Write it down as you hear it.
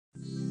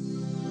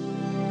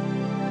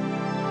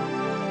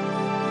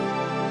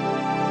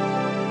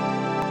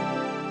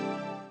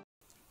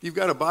If you've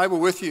got a Bible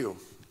with you,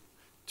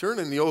 turn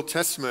in the Old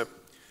Testament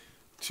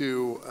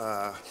to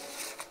a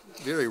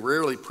very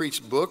rarely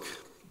preached book,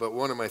 but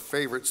one of my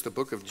favorites, the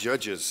book of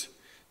Judges,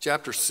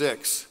 chapter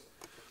 6.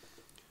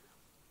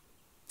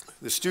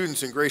 The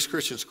students in Grace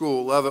Christian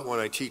School love it when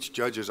I teach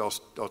Judges.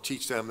 I'll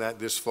teach them that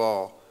this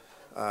fall.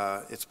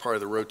 It's part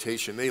of the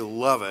rotation. They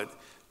love it.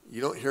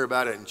 You don't hear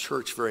about it in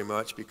church very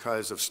much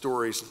because of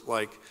stories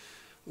like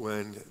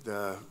when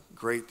the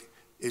great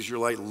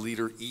Israelite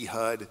leader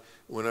Ehud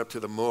went up to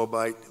the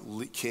Moabite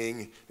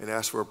king and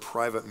asked for a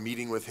private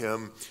meeting with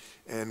him,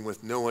 and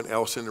with no one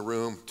else in the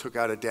room, took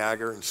out a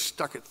dagger and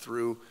stuck it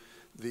through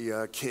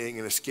the king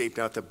and escaped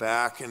out the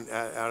back and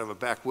out of a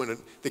back window.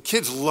 The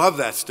kids love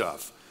that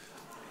stuff.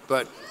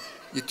 But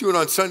you do it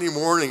on Sunday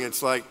morning,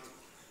 it's like,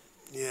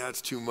 yeah,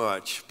 it's too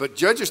much. But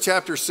Judges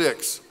chapter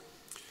 6,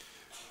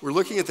 we're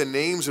looking at the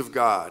names of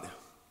God.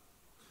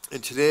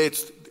 And today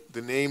it's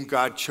the name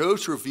God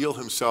chose to reveal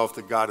himself,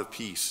 the God of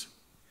peace.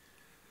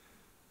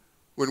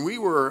 When we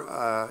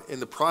were in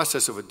the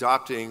process of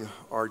adopting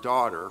our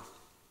daughter,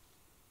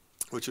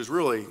 which was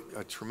really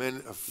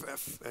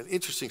an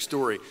interesting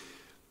story,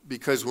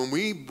 because when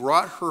we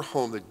brought her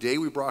home, the day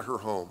we brought her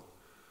home,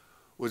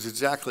 was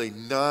exactly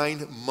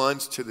 9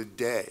 months to the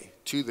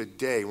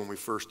day when we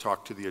first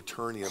talked to the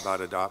attorney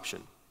about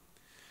adoption.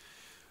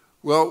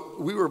 Well,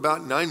 we were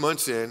about 9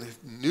 months in,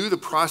 knew the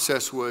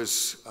process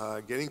was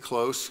getting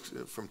close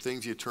from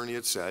things the attorney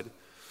had said,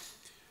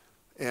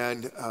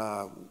 and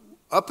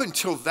up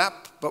until that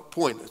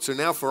point, so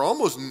now for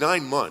almost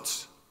 9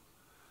 months,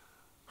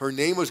 her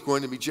name was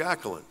going to be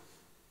Jacqueline.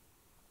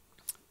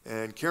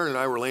 And Karen and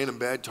I were laying in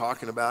bed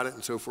talking about it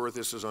and so forth.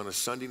 This was on a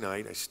Sunday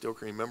night. I still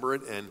can remember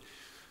it. And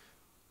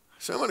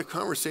somehow the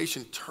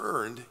conversation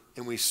turned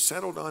and we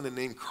settled on the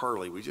name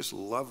Carly. We just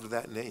loved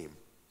that name.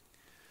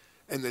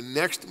 And the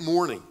next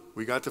morning,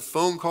 we got the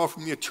phone call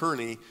from the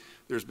attorney.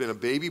 There's been a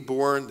baby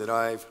born that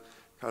I've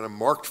kind of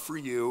marked for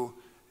you,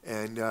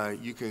 and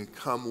you can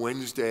come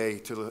Wednesday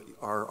to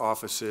our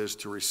offices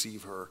to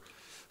receive her.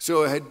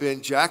 So it had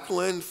been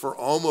Jacqueline for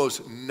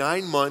almost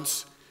 9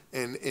 months,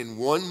 and in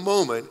one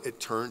moment, it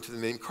turned to the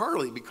name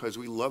Carly because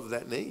we love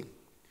that name.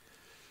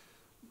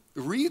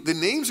 The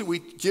names that we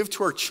give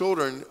to our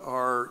children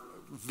are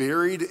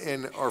varied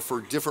and are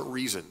for different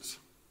reasons.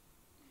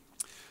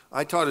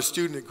 I taught a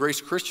student at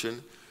Grace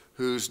Christian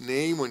whose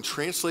name, when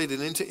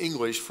translated into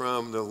English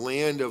from the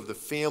land of the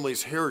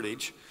family's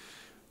heritage,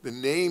 the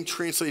name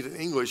translated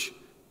in English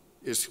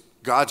is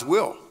God's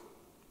will.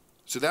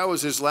 So that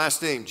was his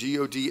last name,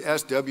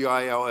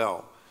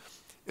 Godswill.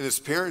 And his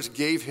parents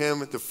gave him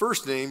the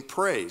first name,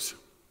 Praise.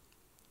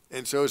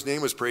 And so his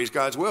name was Praise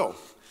God's Will.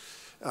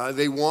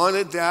 They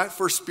wanted that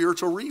for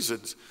spiritual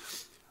reasons.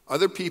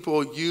 Other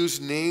people use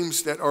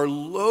names that are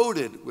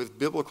loaded with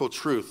biblical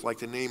truth, like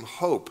the name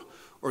Hope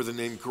or the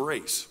name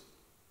Grace.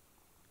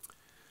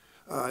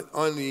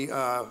 On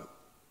the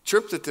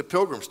trip that the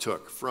Pilgrims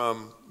took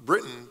from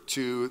Britain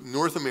to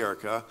North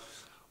America,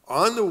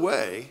 on the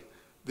way,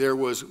 there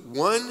was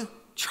one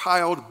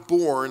child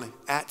born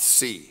at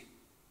sea.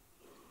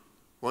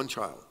 One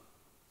child.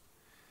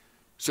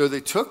 So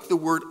they took the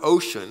word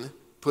ocean,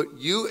 put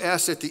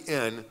U-S at the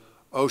end,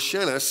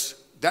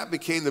 Oceanus, that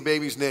became the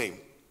baby's name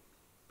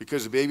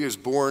because the baby was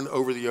born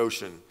over the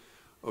ocean.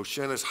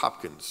 Oceanus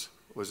Hopkins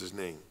was his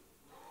name.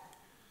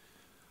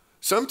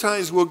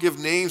 Sometimes we'll give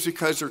names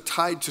because they're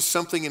tied to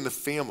something in the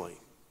family.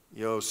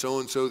 You know,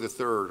 so-and-so the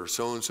third or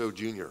so-and-so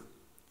junior.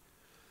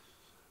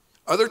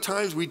 Other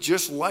times we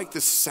just like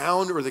the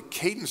sound or the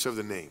cadence of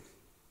the name.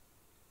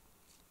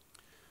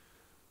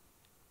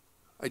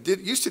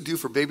 Used to do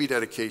for baby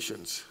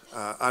dedications.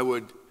 I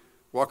would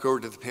walk over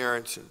to the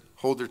parents and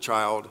hold their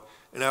child,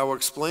 and I will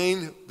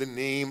explain the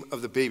name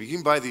of the baby. You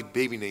can buy these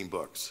baby name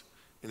books,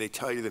 and they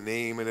tell you the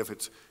name and if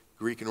it's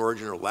Greek in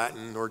origin or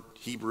Latin or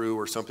Hebrew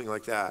or something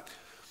like that.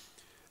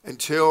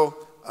 Until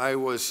I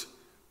was,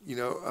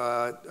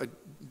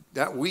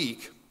 that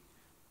week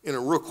in a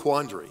real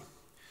quandary,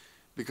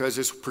 because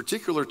this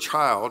particular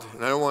child,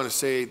 and I don't want to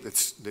say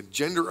that's the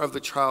gender of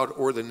the child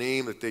or the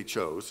name that they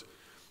chose,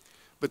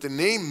 but the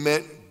name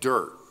meant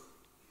dirt.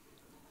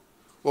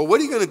 Well,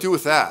 what are you going to do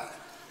with that?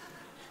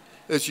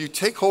 As you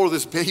take hold of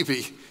this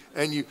baby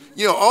and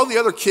all the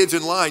other kids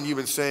in line, you've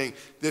been saying,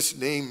 this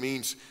name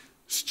means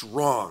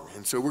strong,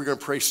 and so we're going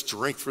to pray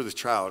strength for the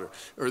child,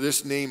 or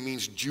this name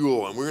means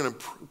jewel, and we're going to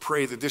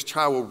pray that this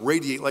child will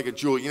radiate like a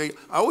jewel. I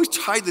always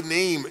tied the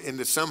name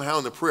into somehow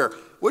in the prayer.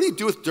 What do you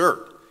do with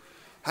dirt?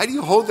 How do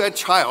you hold that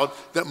child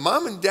that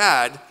mom and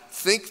dad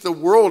think the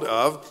world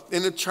of,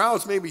 and the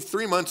child's maybe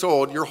 3 months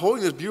old, you're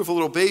holding this beautiful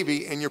little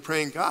baby, and you're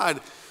praying,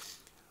 God,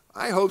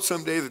 I hope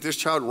someday that this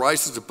child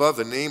rises above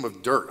the name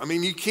of dirt. I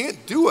mean, you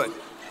can't do it.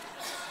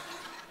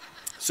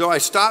 So I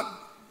stopped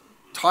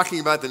talking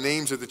about the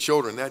names of the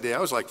children that day.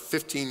 That was like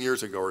 15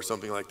 years ago or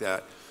something like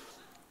that.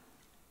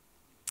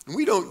 And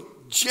we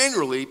don't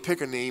generally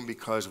pick a name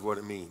because of what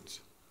it means.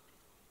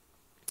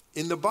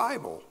 In the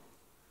Bible,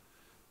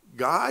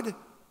 God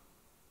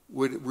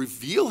would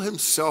reveal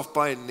himself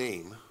by a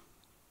name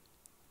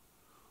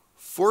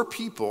for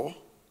people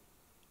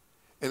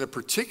in a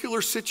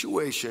particular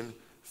situation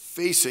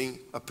facing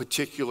a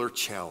particular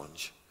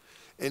challenge.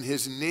 And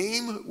his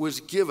name was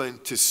given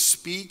to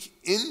speak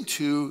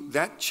into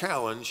that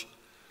challenge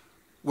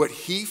what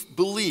he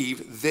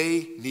believed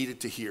they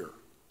needed to hear.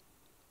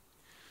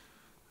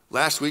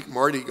 Last week,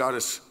 Marty got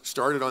us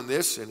started on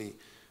this, and he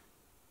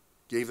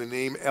gave the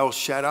name El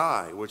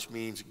Shaddai, which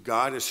means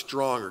God is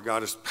strong, or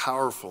God is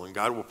powerful, and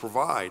God will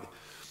provide.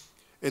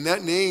 And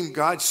that name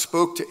God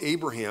spoke to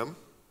Abraham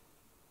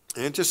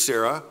and to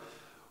Sarah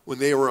when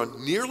they were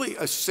nearly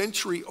a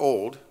century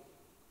old,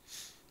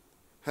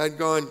 had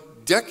gone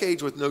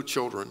decades with no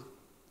children,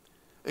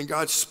 and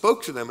God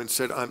spoke to them and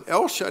said, I'm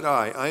El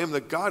Shaddai, I am the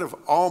God of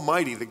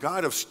Almighty, the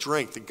God of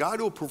strength, the God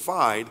who will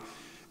provide,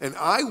 and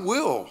I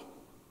will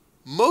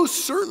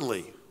most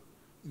certainly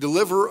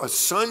deliver a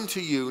son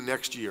to you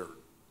next year.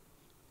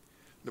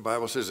 The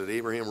Bible says that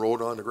Abraham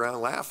rolled on the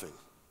ground laughing.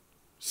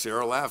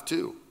 Sarah laughed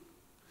too.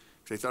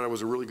 They thought it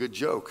was a really good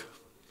joke.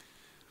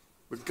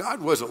 But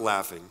God wasn't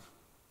laughing.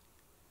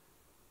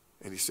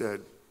 And he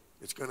said,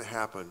 it's going to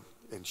happen.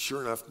 And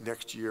sure enough,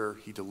 next year,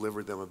 he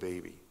delivered them a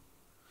baby.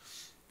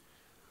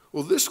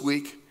 Well, this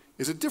week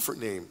is a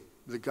different name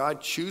that God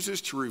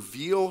chooses to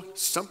reveal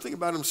something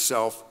about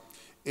himself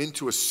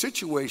into a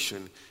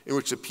situation in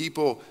which the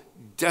people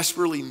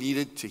desperately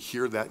needed to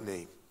hear that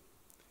name.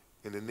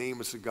 And the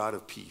name is the God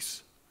of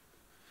peace,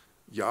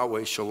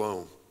 Yahweh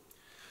Shalom.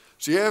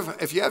 So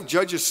if you have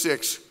Judges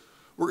 6,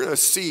 we're going to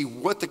see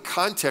what the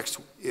context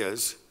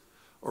is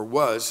or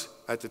was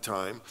at the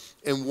time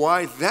and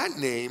why that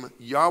name,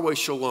 Yahweh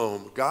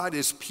Shalom, God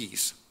is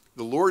peace,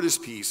 the Lord is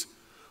peace,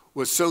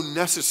 was so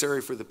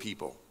necessary for the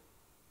people.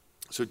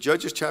 So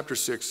Judges chapter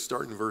 6,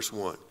 starting in verse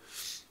 1.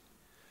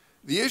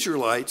 The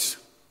Israelites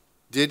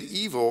did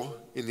evil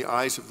in the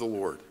eyes of the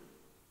Lord,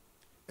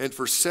 and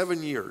for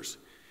 7 years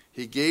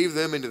he gave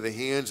them into the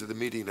hands of the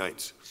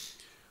Midianites,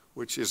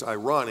 which is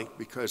ironic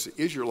because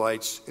the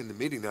Israelites and the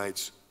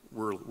Midianites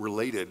were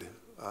related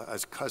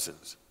as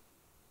cousins.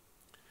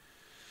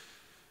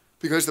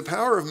 Because the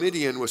power of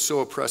Midian was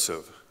so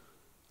oppressive,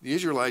 the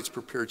Israelites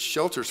prepared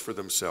shelters for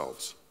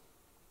themselves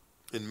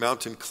in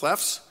mountain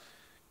clefts,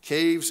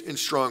 caves, and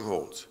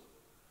strongholds.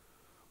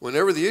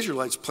 Whenever the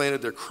Israelites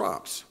planted their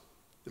crops,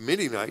 the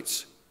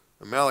Midianites,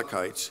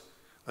 Amalekites,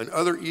 and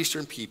other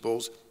eastern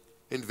peoples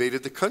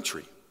invaded the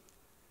country.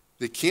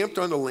 They camped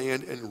on the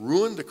land and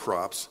ruined the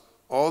crops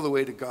all the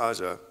way to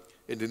Gaza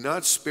and did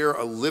not spare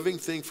a living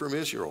thing for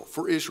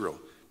Israel,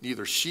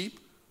 neither sheep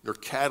nor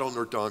cattle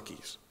nor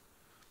donkeys.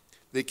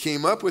 They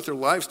came up with their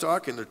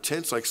livestock and their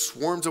tents like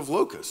swarms of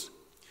locusts.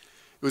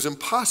 It was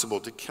impossible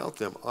to count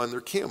them on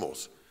their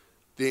camels.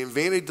 They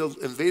invaded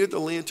the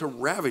land to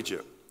ravage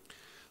it.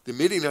 The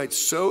Midianites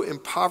so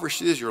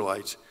impoverished the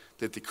Israelites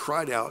that they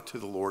cried out to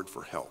the Lord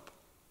for help.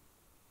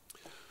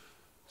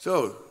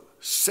 So,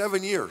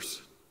 7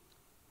 years.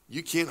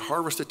 You can't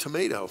harvest a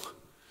tomato.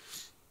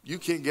 You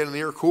can't get an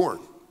ear of corn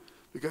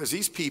because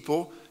these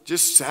people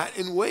just sat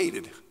and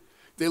waited.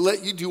 They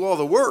let you do all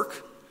the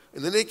work,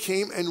 and then they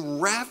came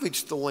and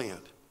ravaged the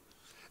land.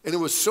 And it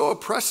was so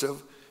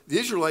oppressive, the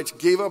Israelites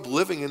gave up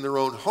living in their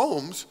own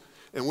homes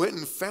and went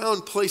and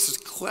found places,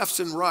 clefts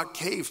and rock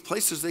caves,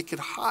 places they could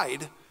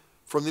hide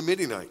from the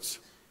Midianites.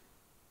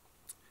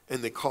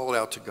 And they called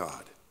out to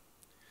God.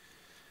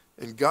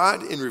 And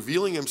God, in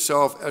revealing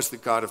himself as the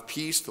God of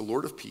peace, the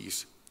Lord of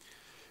peace,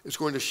 is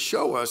going to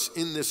show us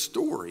in this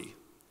story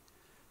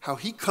how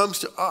he comes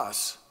to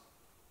us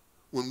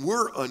when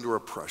we're under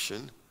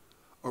oppression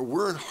or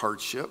we're in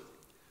hardship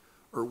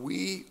or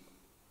we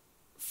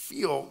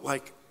feel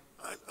like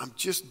I'm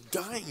just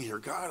dying here.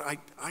 God,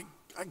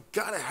 I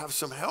got to have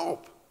some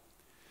help.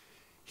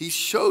 He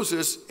shows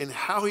us in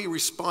how he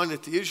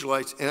responded to the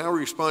Israelites and how he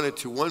responded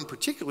to one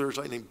particular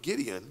Israelite named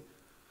Gideon,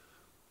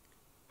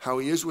 how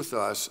he is with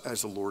us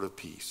as the Lord of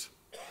peace.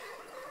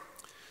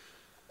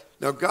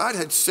 Now, God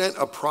had sent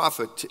a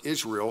prophet to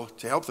Israel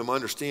to help them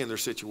understand their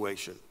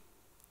situation,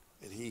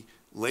 and he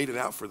laid it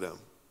out for them.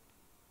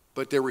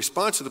 But their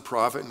response to the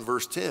prophet in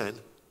verse 10,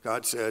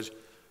 God says,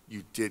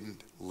 you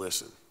didn't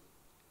listen.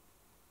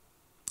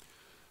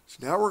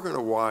 So now we're going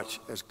to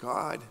watch as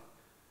God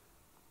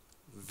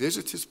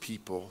visits his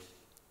people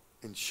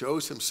and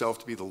shows himself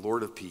to be the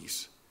Lord of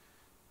peace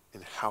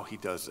and how he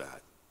does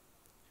that.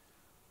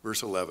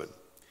 Verse 11,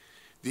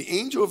 the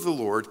angel of the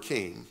Lord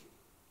came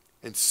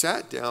and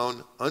sat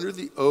down under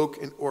the oak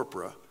in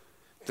Orpah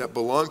that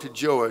belonged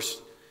to Joash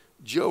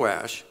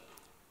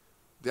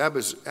the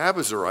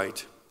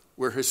Abiezrite,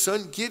 where his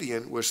son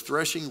Gideon was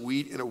threshing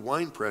wheat in a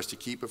winepress to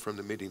keep it from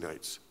the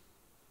Midianites.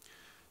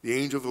 The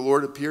angel of the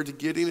Lord appeared to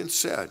Gideon and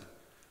said,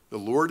 the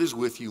Lord is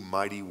with you,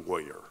 mighty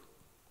warrior.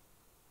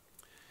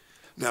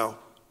 Now,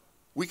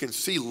 we can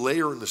see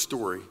later in the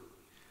story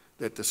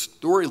that the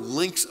story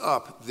links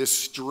up this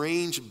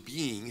strange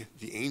being,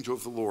 the angel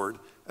of the Lord,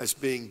 as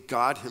being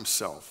God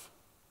himself.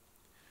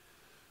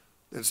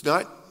 It's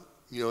not,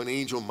 an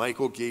angel,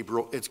 Michael,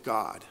 Gabriel, it's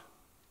God.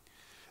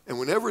 And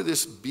whenever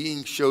this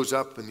being shows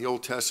up in the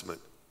Old Testament,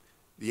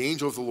 the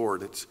angel of the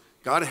Lord, it's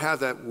got to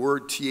have that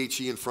word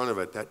THE in front of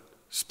it, that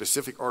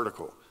specific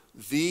article.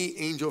 the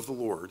angel of the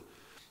Lord,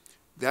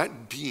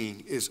 that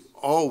being is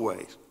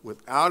always,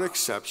 without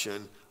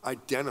exception,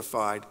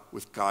 identified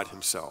with God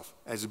himself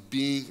as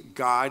being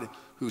God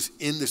who's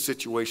in the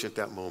situation at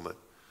that moment.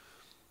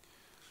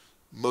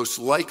 Most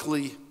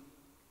likely,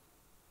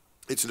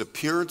 it's an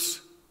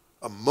appearance,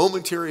 a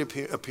momentary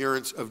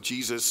appearance of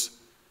Jesus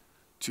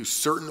to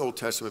certain Old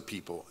Testament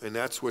people, and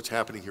that's what's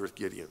happening here with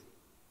Gideon.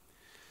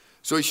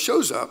 So he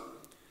shows up,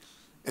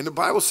 and the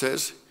Bible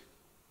says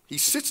he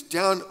sits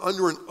down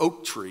under an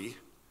oak tree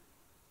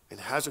and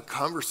has a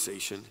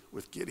conversation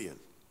with Gideon.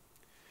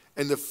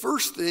 And the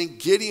first thing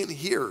Gideon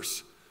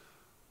hears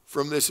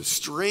from this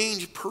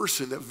strange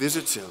person that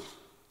visits him,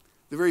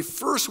 the very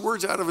first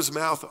words out of his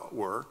mouth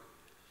were,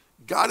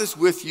 "God is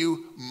with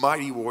you,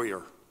 mighty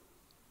warrior."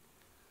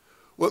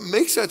 What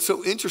makes that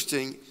so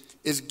interesting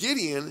is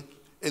Gideon,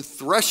 in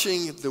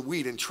threshing the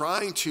wheat and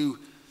trying to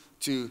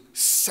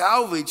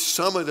salvage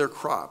some of their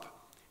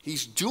crop,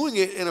 he's doing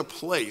it in a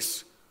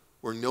place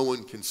where no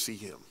one can see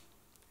him.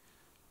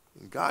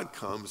 And God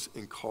comes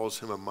and calls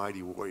him a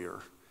mighty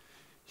warrior.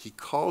 He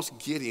calls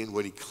Gideon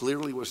what he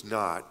clearly was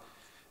not,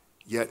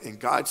 yet in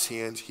God's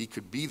hands, he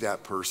could be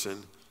that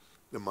person,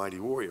 the mighty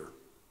warrior.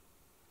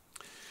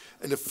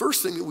 And the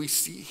first thing that we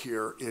see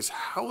here is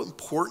how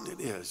important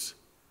it is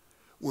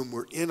when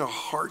we're in a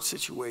hard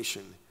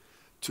situation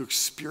to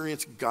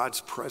experience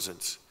God's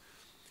presence.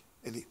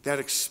 And that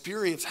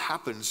experience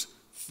happens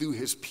through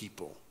his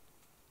people.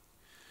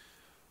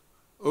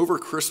 Over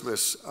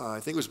Christmas, I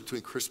think it was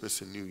between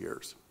Christmas and New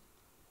Year's,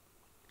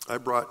 I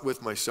brought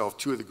with myself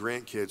two of the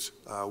grandkids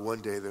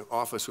one day. The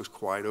office was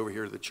quiet over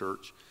here at the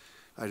church.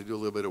 I had to do a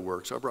little bit of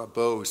work. So I brought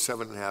Bo, who's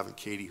 7.5, and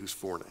Katie, who's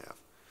 4.5.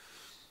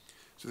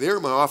 So they were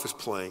in my office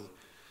playing.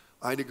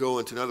 I had to go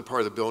into another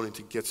part of the building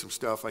to get some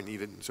stuff I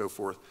needed and so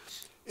forth.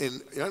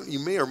 And you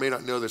may or may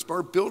not know this, but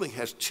our building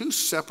has two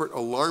separate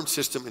alarm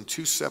systems and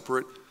two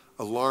separate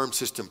alarm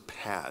system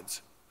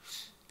pads.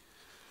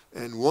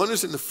 And one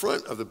is in the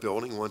front of the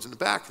building, one's in the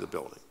back of the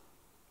building.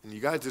 And you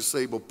got to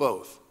disable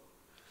both.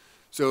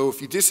 So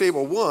if you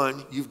disable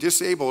one, you've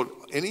disabled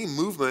any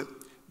movement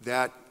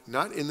that,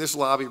 not in this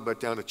lobby, but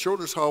down the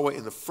children's hallway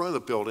in the front of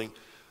the building.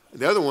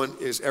 And the other one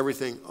is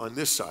everything on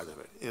this side of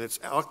it, and it's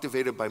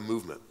activated by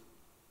movement.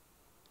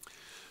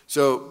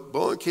 So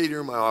Bo and Katie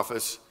are in my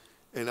office,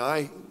 and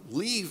I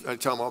leave. I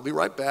tell them, I'll be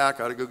right back. I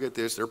got to go get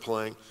this. They're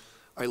playing.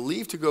 I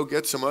leave to go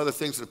get some other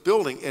things in the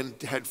building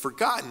and had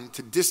forgotten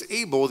to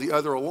disable the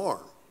other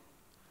alarm.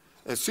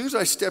 As soon as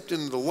I stepped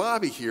into the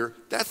lobby here,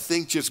 that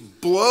thing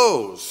just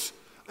blows.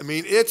 I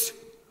mean, it's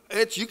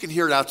you can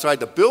hear it outside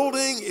the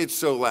building. It's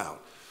so loud.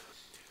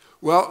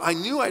 Well, I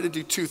knew I had to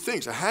do two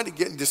things. I had to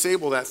get and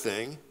disable that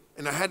thing,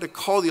 and I had to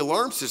call the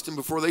alarm system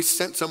before they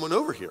sent someone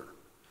over here.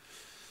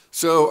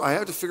 So I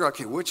had to figure out,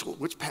 okay,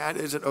 which pad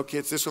is it? Okay,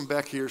 it's this one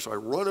back here. So I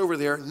run over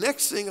there.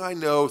 Next thing I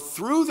know,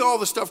 through all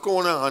the stuff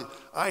going on,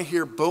 I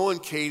hear Bo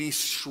and Katie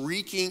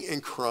shrieking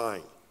and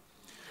crying.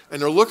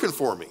 And they're looking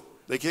for me.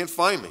 They can't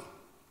find me.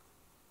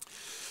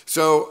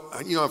 So,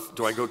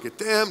 do I go get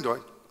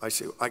them? I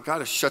say, I got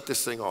to shut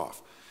this thing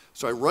off.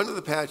 So I run to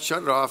the pad,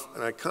 shut it off,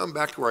 and I come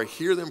back to where I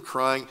hear them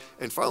crying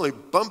and finally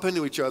bump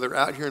into each other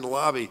out here in the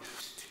lobby.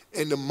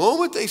 And the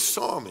moment they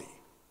saw me,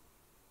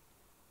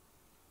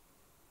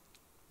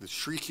 the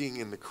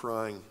shrieking and the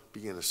crying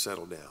began to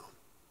settle down.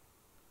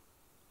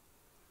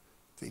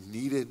 They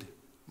needed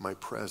my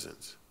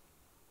presence.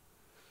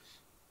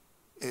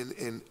 And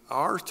in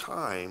our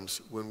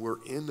times when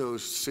we're in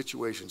those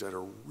situations that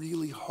are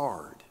really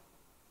hard,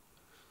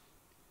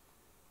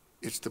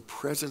 it's the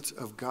presence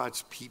of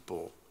God's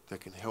people that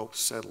can help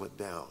settle it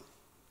down.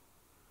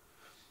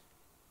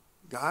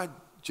 God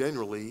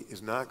generally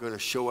is not going to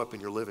show up in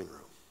your living room.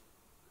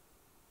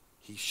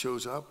 He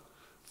shows up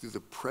through the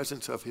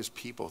presence of his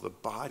people, the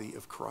body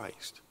of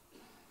Christ.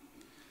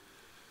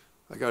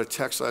 I got a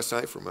text last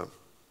night from a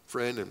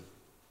friend and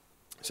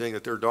saying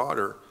that their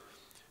daughter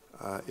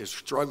is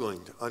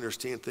struggling to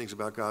understand things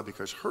about God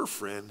because her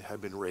friend had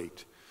been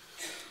raped.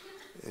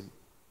 And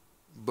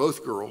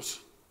both girls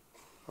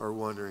are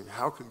wondering,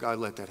 how could God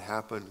let that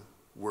happen?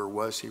 Where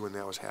was he when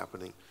that was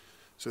happening?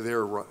 So they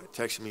were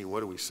texting me, what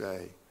do we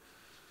say?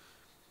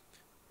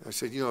 I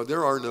said,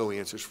 there are no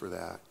answers for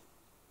that.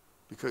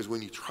 Because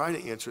when you try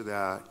to answer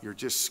that, you're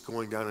just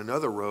going down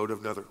another road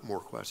of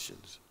more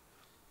questions.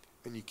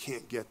 And you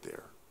can't get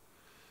there.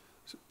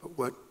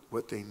 But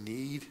what they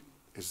need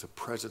is the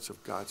presence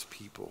of God's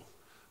people.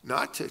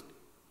 Not to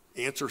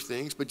answer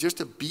things, but just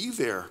to be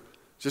there.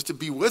 Just to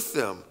be with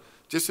them.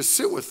 Just to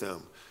sit with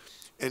them.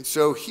 And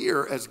so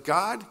here, as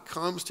God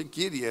comes to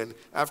Gideon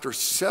after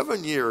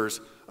 7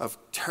 years of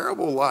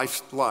terrible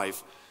life,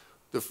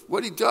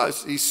 what he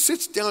does, he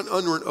sits down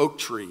under an oak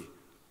tree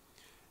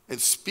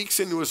and speaks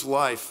into his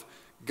life,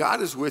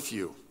 God is with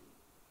you,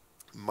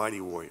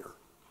 mighty warrior.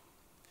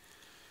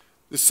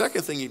 The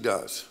second thing he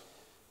does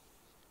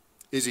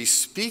is he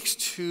speaks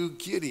to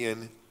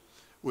Gideon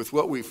with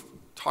what we've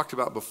talked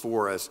about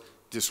before as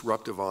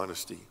disruptive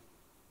honesty.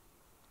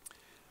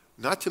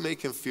 Not to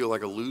make him feel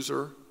like a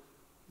loser,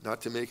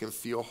 not to make him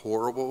feel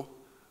horrible,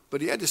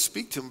 but he had to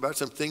speak to him about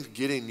some things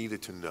Gideon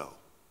needed to know.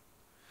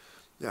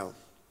 Now,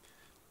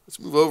 let's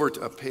move over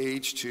to a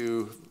page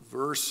to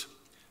verse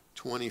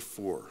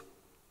 24.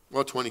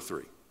 Well,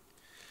 23.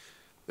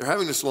 They're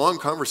having this long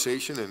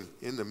conversation, and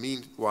in the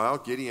meanwhile,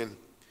 Gideon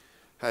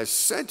has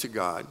said to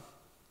God,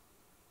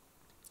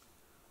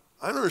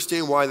 I don't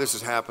understand why this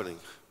is happening.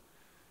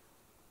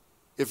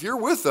 If you're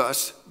with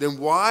us, then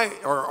why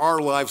are our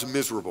lives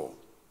miserable?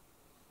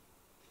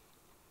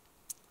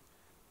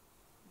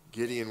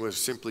 Gideon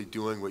was simply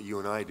doing what you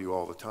and I do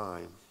all the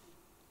time,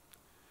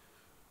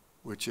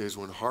 which is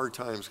when hard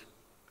times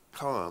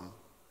come,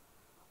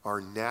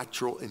 our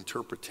natural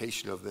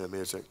interpretation of them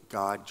is that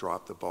God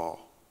dropped the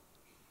ball.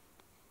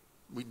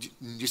 We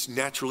just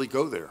naturally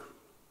go there.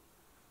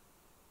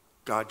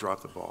 God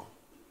dropped the ball.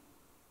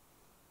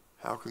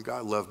 How can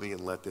God love me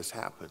and let this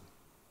happen?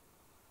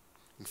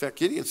 In fact,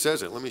 Gideon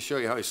says it. Let me show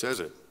you how he says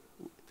it.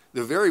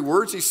 The very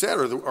words he said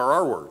are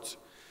our words.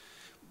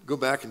 Go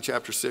back in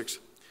chapter 6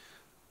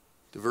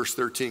 to verse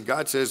 13.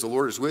 God says, the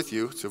Lord is with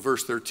you. So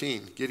verse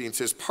 13, Gideon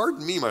says,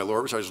 pardon me, my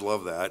Lord, which I just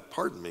love that.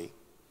 Pardon me.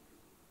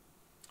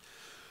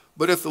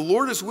 But if the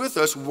Lord is with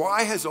us,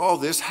 why has all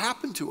this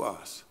happened to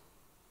us?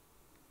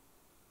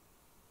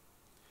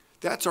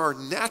 That's our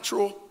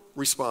natural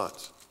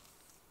response.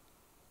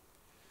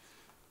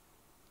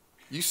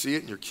 You see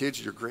it in your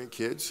kids, your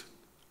grandkids,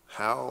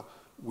 how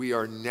we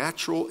are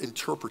natural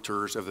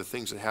interpreters of the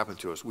things that happen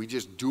to us. We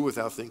just do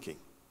without thinking.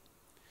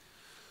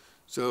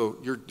 So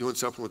you're doing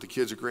something with the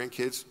kids or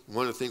grandkids,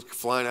 one of the things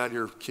flying out of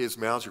your kids'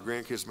 mouths, your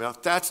grandkids'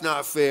 mouth, that's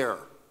not fair.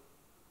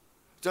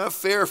 It's not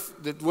fair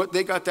that what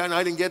they got that and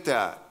I didn't get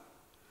that.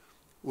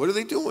 What are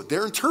they doing?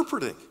 They're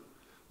interpreting.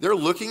 They're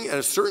looking at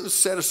a certain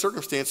set of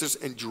circumstances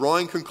and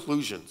drawing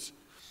conclusions.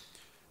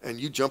 And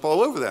you jump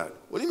all over that.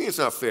 What do you mean it's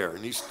not fair?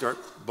 And you start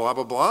blah,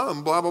 blah, blah,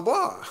 and blah, blah,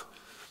 blah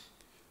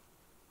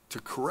to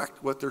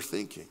correct what they're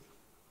thinking.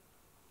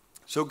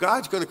 So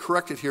God's going to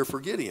correct it here for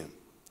Gideon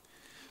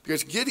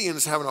because Gideon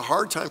is having a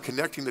hard time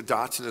connecting the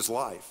dots in his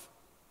life.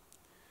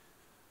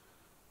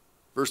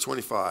 Verse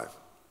 25.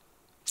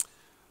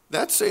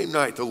 That same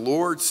night, the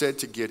Lord said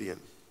to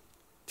Gideon,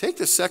 take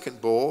the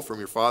second bull from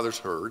your father's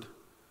herd,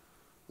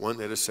 one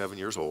that is 7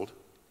 years old,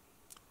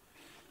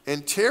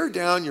 and tear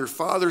down your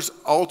father's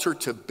altar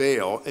to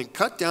Baal and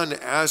cut down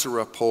the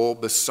Asherah pole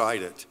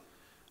beside it.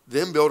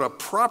 Then build a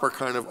proper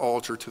kind of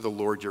altar to the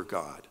Lord your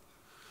God.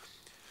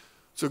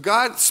 So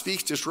God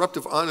speaks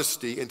disruptive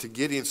honesty into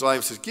Gideon's life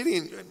and says,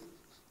 Gideon,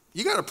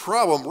 you got a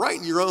problem right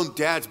in your own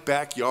dad's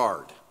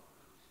backyard.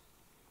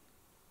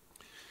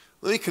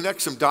 Let me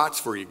connect some dots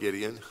for you,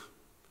 Gideon.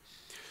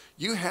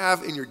 You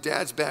have in your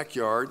dad's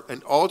backyard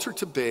an altar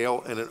to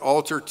Baal and an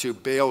altar to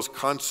Baal's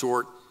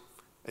consort,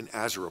 an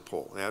Asherah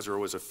pole. And Asherah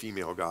was a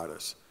female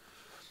goddess.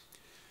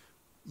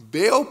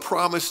 Baal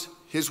promised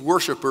his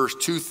worshipers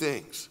two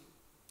things.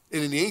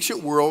 And in the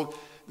ancient world,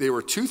 there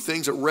were two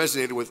things that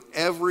resonated with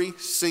every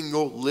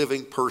single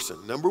living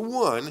person. Number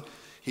one,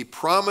 he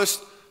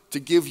promised to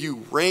give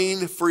you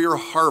rain for your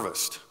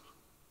harvest.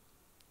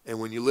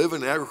 And when you live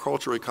in an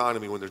agricultural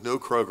economy, when there's no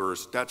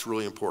Krogers, that's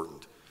really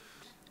important.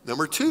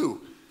 Number two,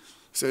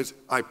 says,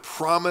 I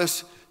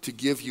promise to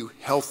give you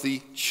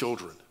healthy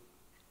children.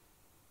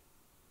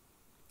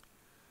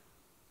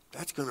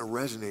 That's going to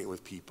resonate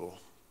with people.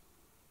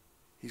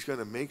 He's going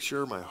to make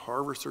sure my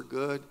harvests are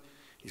good.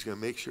 He's going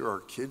to make sure our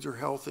kids are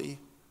healthy.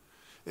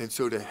 And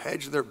so to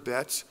hedge their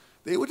bets,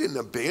 they didn't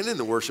abandon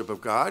the worship of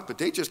God, but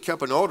they just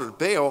kept an altar to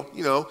Baal,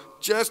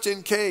 just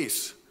in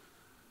case.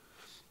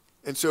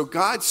 And so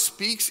God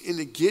speaks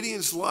into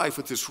Gideon's life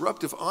with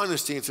disruptive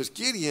honesty and says,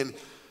 Gideon,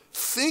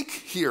 think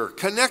here,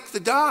 connect the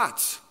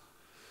dots.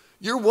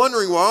 You're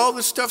wondering why all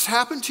this stuff's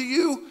happened to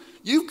you?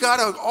 You've got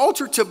an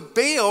altar to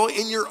Baal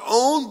in your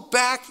own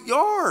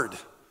backyard.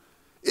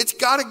 It's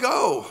got to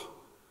go.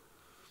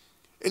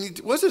 And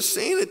he wasn't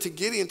saying it to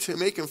Gideon to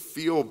make him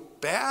feel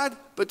bad,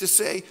 but to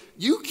say,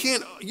 you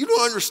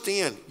don't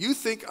understand. You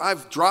think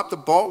I've dropped the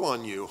ball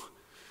on you.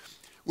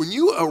 When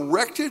you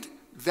erected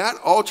that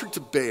altar to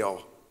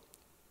Baal,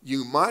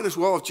 you might as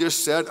well have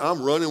just said,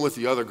 I'm running with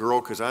the other girl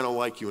because I don't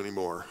like you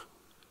anymore.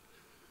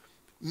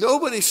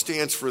 Nobody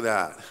stands for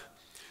that.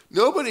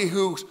 Nobody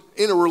who's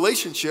in a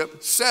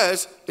relationship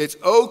says it's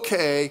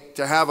okay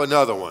to have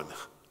another one.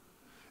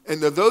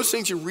 And those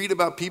things you read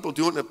about people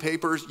doing in the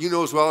papers, you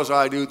know as well as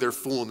I do, they're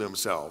fooling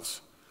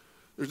themselves.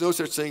 There's no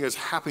such thing as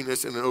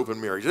happiness in an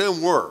open marriage. It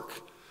doesn't work.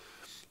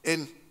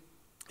 And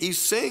he's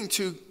saying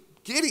to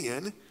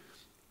Gideon,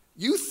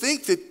 you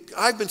think that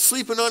I've been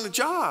sleeping on the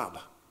job.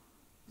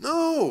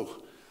 No.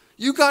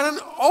 You got an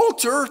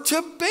altar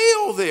to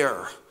Baal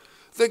there,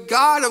 the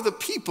God of the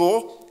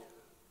people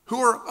who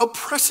are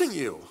oppressing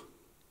you.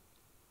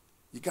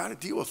 You got to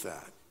deal with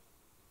that.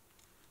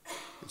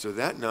 And so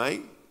that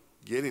night,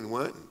 Gideon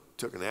went and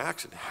took an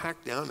axe and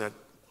hacked down that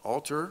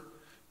altar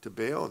to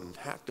Baal and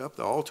hacked up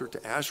the altar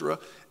to Asherah.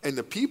 And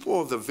the people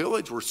of the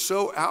village were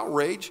so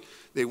outraged,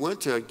 they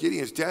went to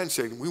Gideon's dad and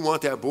said, we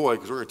want that boy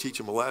because we're going to teach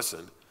him a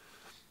lesson.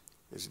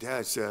 His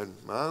dad said,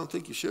 I don't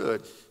think you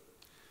should.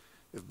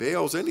 If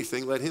Baal's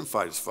anything, let him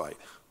fight his fight.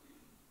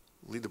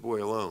 Leave the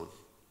boy alone.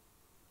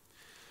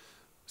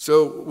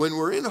 So when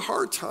we're in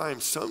hard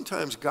times,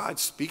 sometimes God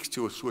speaks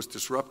to us with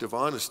disruptive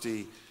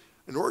honesty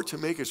in order to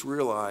make us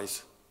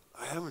realize,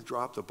 I haven't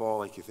dropped the ball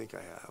like you think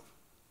I have.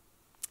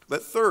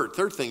 But third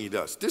thing he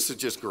does, this is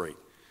just great.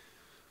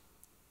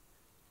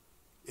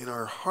 In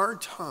our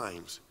hard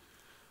times,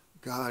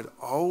 God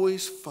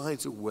always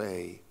finds a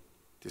way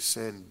to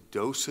send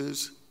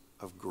doses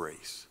of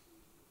grace.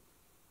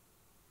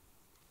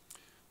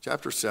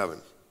 Chapter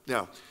 7.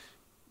 Now,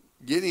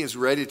 Gideon is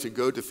ready to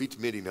go defeat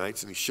the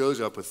Midianites, and he shows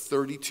up with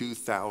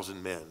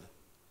 32,000 men.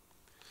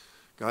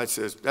 God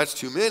says, that's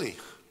too many.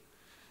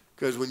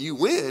 Because when you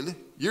win,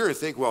 you're going to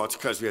think, well, it's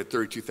because we had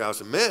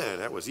 32,000 men.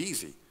 That was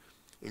easy.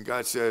 And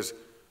God says,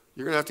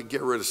 you're going to have to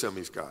get rid of some of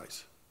these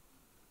guys.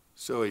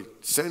 So he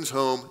sends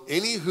home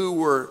any who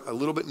were a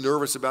little bit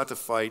nervous about the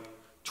fight.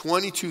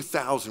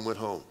 22,000 went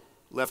home,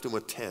 left them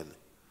with 10.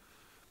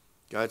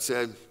 God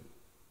said,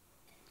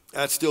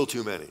 that's still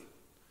too many.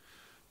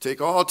 Take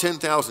all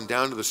 10,000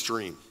 down to the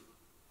stream.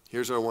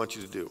 Here's what I want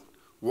you to do.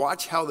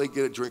 Watch how they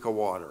get a drink of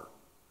water.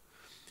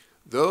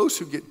 Those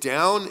who get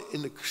down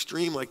in the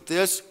stream like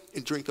this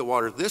and drink the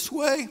water this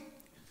way,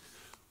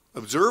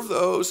 observe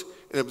those,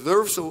 and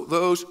observe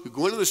those who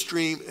go into the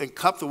stream and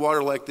cup the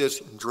water like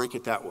this and drink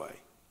it that way.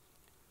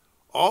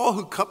 All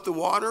who cup the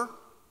water,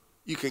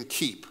 you can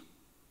keep.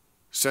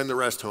 Send the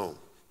rest home.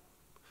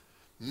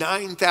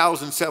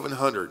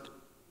 9,700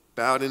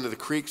 bowed into the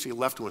creek, so he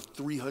left them with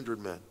 300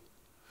 men.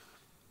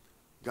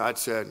 God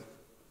said,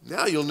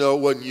 now you'll know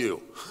it wasn't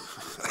you.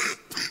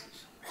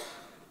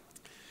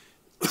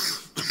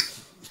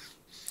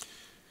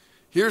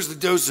 Here's the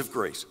dose of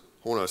grace.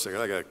 Hold on a second,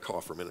 I got to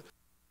cough for a minute.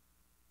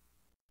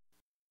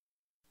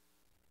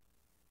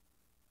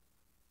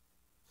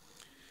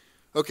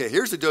 Okay,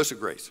 here's the dose of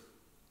grace.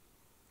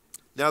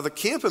 Now the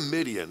camp of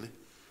Midian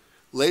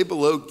lay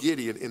below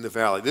Gideon in the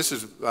valley. This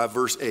is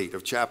verse 8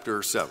 of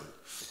chapter 7.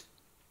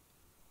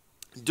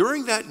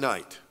 During that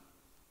night,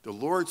 the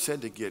Lord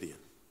said to Gideon,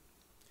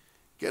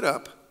 get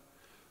up,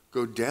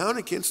 go down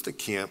against the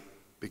camp,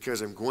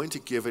 because I'm going to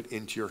give it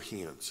into your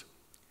hands.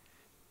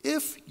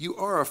 If you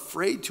are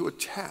afraid to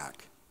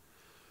attack,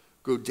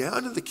 go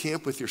down to the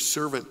camp with your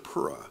servant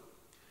Purah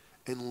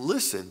and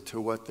listen to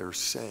what they're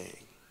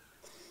saying.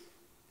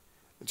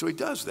 And so he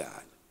does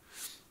that.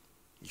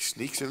 He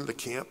sneaks into the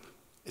camp,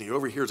 and he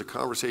overhears a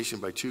conversation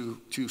by two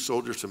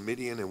soldiers from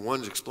Midian, and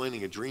one's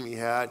explaining a dream he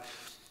had.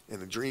 And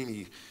the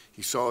dream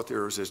he saw it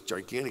there was this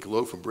gigantic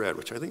loaf of bread,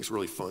 which I think is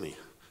really funny.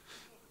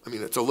 I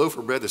mean, it's a loaf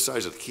of bread the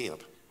size of the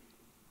camp.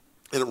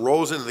 And it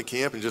rolls into the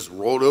camp and just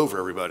rolled over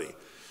everybody.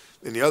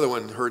 And the other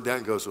one heard that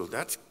and goes, well,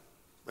 that's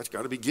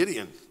got to be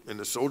Gideon and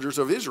the soldiers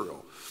of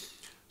Israel.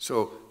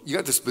 So you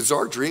got this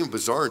bizarre dream,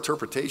 bizarre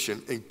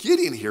interpretation, and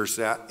Gideon hears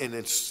that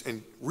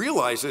and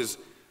realizes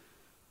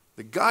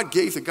that God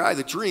gave the guy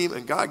the dream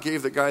and God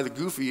gave the guy the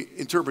goofy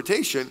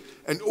interpretation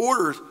in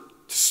order to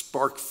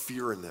spark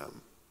fear in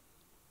them.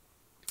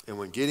 And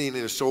when Gideon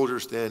and his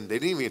soldiers then, they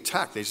didn't even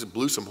attack. They just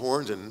blew some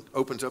horns and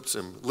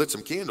lit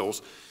some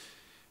candles.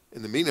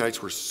 And the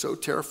Midianites were so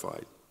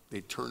terrified,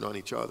 they turned on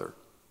each other.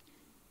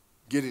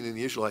 Gideon and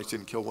the Israelites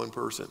didn't kill one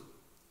person.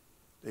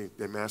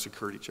 They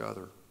massacred each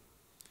other.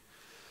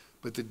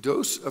 But the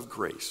dose of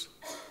grace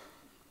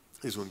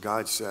is when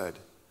God said,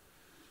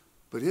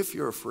 but if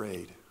you're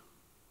afraid,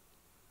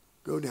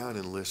 go down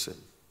and listen,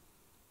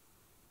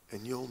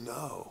 and you'll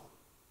know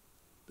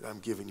that I'm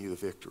giving you the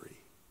victory.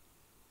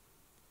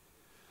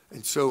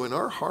 And so in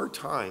our hard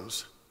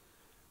times,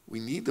 we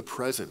need the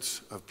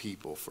presence of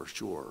people for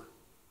sure.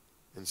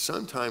 And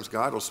sometimes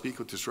God will speak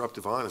with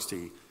disruptive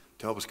honesty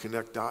to help us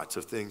connect dots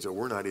of things that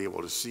we're not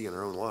able to see in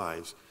our own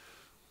lives.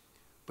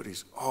 But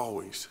he's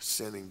always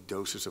sending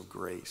doses of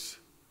grace.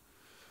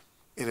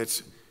 And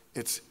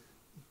it's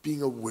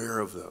being aware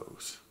of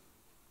those,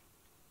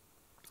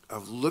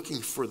 of looking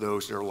for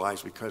those in our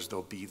lives because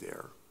they'll be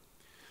there.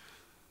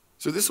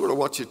 So this is what I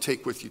want you to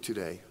take with you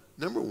today.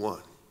 Number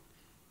one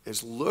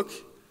is look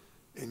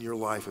in your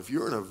life. If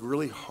you're in a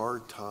really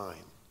hard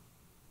time,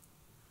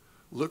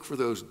 look for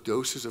those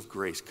doses of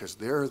grace because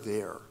they're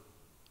there.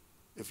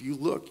 If you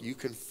look, you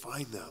can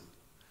find them.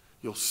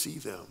 You'll see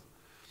them.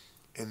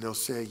 And they'll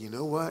say, you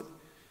know what?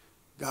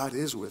 God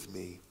is with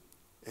me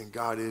and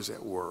God is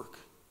at work.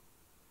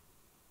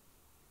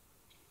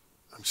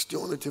 I'm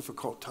still in a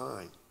difficult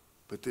time,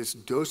 but this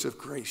dose of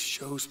grace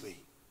shows me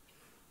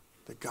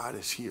that God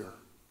is here.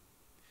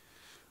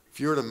 If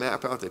you were to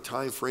map out the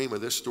time frame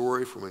of this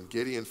story from when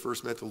Gideon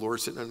first met the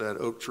Lord sitting under that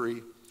oak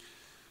tree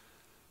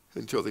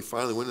until they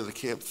finally went into the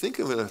camp, think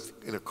of it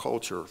in a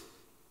culture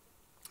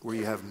where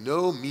you have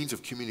no means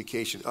of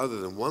communication other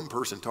than one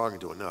person talking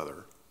to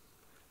another,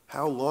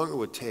 how long it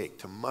would take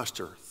to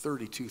muster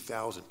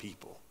 32,000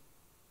 people.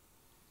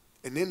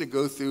 And then to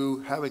go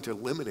through having to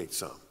eliminate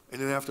some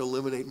and then have to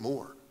eliminate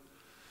more.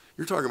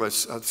 You're talking about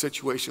a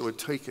situation that would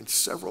take in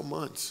several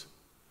months.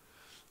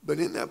 But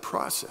in that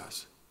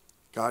process,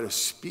 God is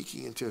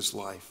speaking into his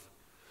life.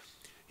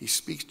 He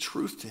speaks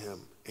truth to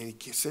him, and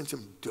he sends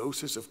him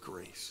doses of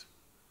grace.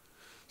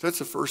 So that's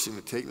the first thing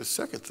to take. And the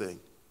second thing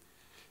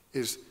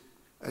is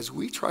as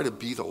we try to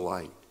be the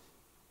light,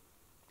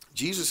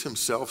 Jesus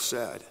himself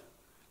said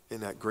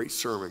in that great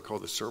sermon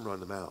called the Sermon on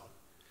the Mount,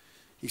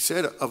 he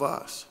said of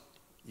us,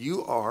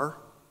 you are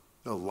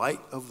the light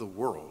of the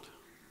world.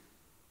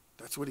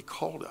 That's what he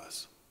called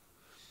us.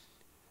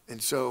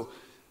 And so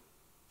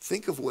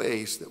think of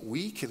ways that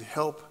we can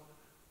help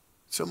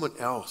someone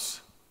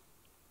else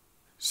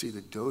see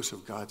the dose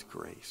of God's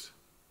grace.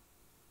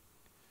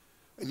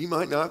 And you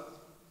might not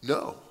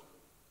know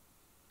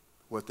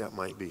what that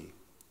might be.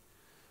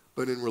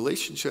 But in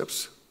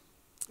relationships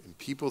and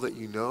people that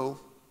you know,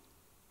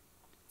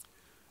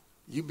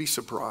 you'd be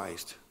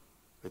surprised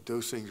that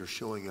those things are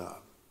showing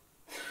up.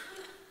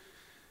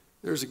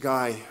 There's a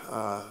guy,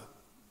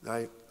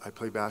 I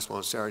play basketball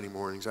on Saturday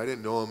mornings. I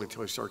didn't know him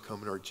until he started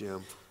coming to our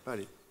gym about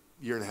a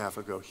year and a half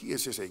ago. He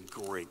is just a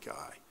great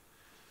guy.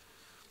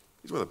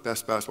 He's one of the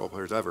best basketball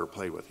players I've ever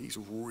played with. He's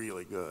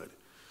really good.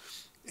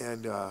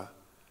 And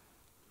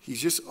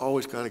he's just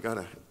always kind of got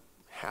a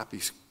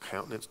happy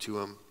countenance to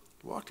him.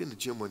 He walked in the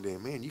gym one day,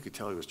 and man, you could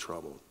tell he was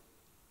troubled.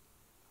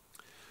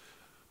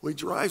 Well, he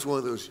drives one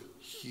of those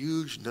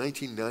huge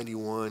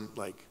 1991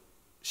 like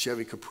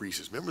Chevy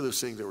Caprices. Remember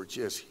those things that were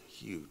just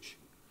huge?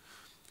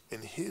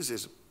 And his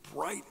is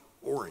bright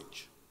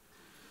orange.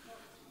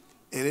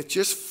 And it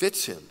just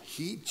fits him.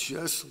 He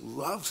just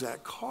loves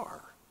that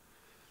car.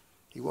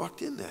 He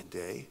walked in that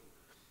day,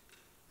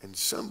 and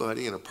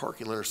somebody in a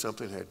parking lot or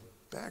something had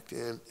backed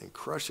in and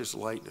crushed his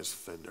light in his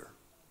fender.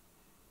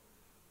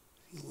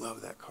 He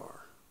loved that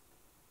car.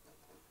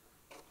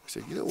 I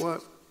said, you know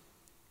what?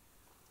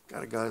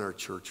 Got a guy in our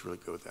church really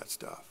good with that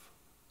stuff.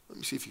 Let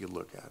me see if you can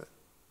look at it.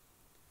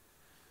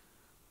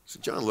 So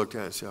John looked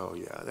at it and said, oh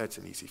yeah, that's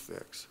an easy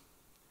fix.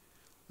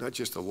 Not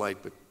just the light,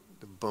 but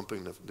the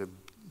bumping, the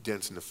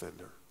dents in the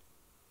fender.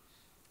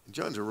 And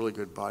John's a really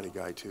good body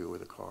guy too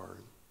with a car.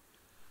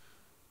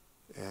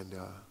 And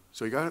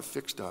so he got it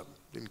fixed up.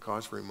 Didn't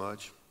cost very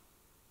much.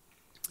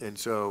 And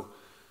so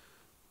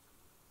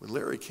when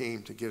Larry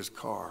came to get his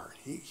car,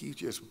 he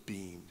just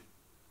beamed.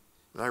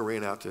 And I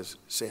ran out to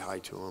say hi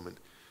to him. And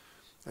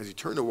as he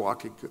turned to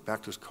walk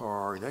back to his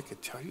car, and I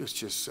could tell he was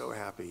just so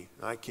happy.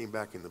 And I came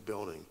back in the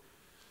building.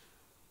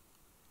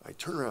 I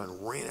turned around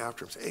and ran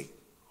after him and said, hey,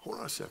 hold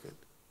on a second.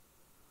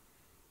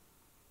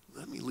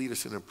 Let me lead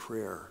us in a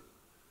prayer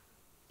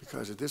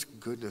because of this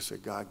goodness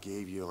that God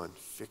gave you on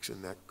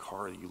fixing that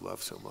car that you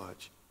love so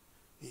much.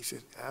 And he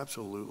said,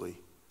 absolutely.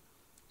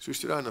 So we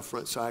stood on the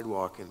front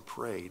sidewalk and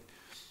prayed.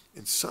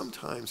 And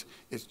sometimes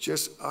it's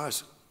just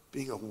us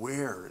being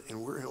aware,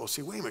 and we're able to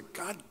say, wait a minute,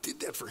 God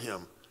did that for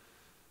him.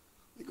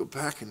 Let me go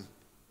back and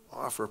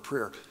offer a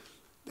prayer.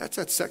 That's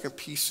that second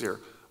piece there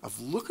of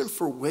looking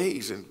for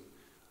ways. And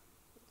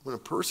when a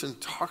person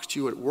talks to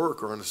you at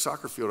work or on the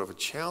soccer field of a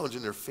challenge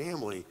in their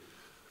family,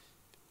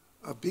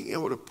 of being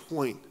able to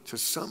point to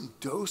some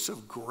dose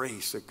of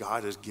grace that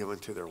God has given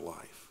to their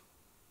life,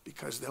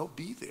 because they'll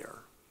be there.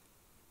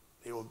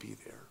 They will be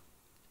there.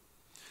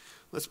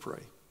 Let's pray.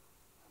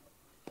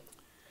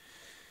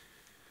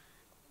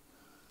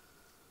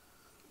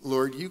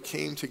 Lord, you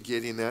came to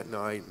Gideon that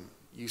night and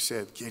you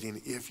said,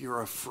 Gideon, if you're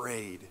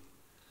afraid,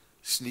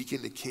 sneak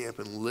into camp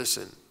and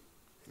listen,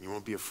 and you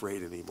won't be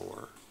afraid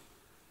anymore.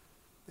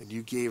 And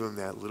you gave him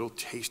that little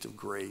taste of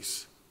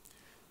grace,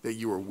 that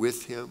you were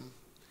with him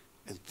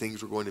and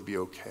things were going to be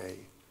okay.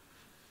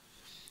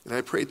 And I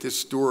pray that this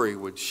story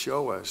would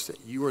show us that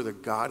you are the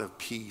God of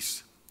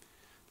peace,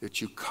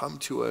 that you come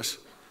to us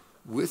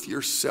with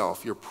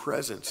yourself, your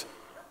presence,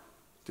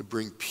 to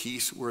bring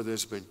peace where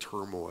there's been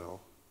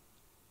turmoil.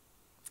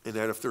 And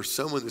that if there's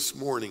someone this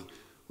morning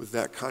with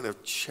that kind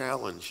of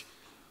challenge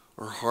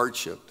or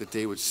hardship, that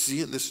they would see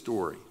in this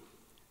story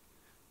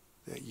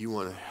that you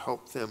want to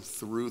help them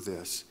through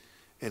this,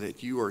 and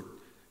that you're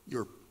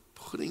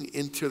putting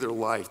into their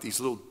life these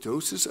little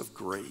doses of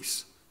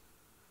grace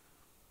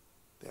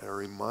that are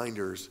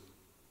reminders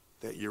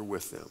that you're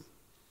with them.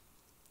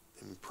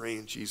 And we pray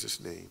in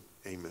Jesus' name,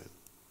 amen.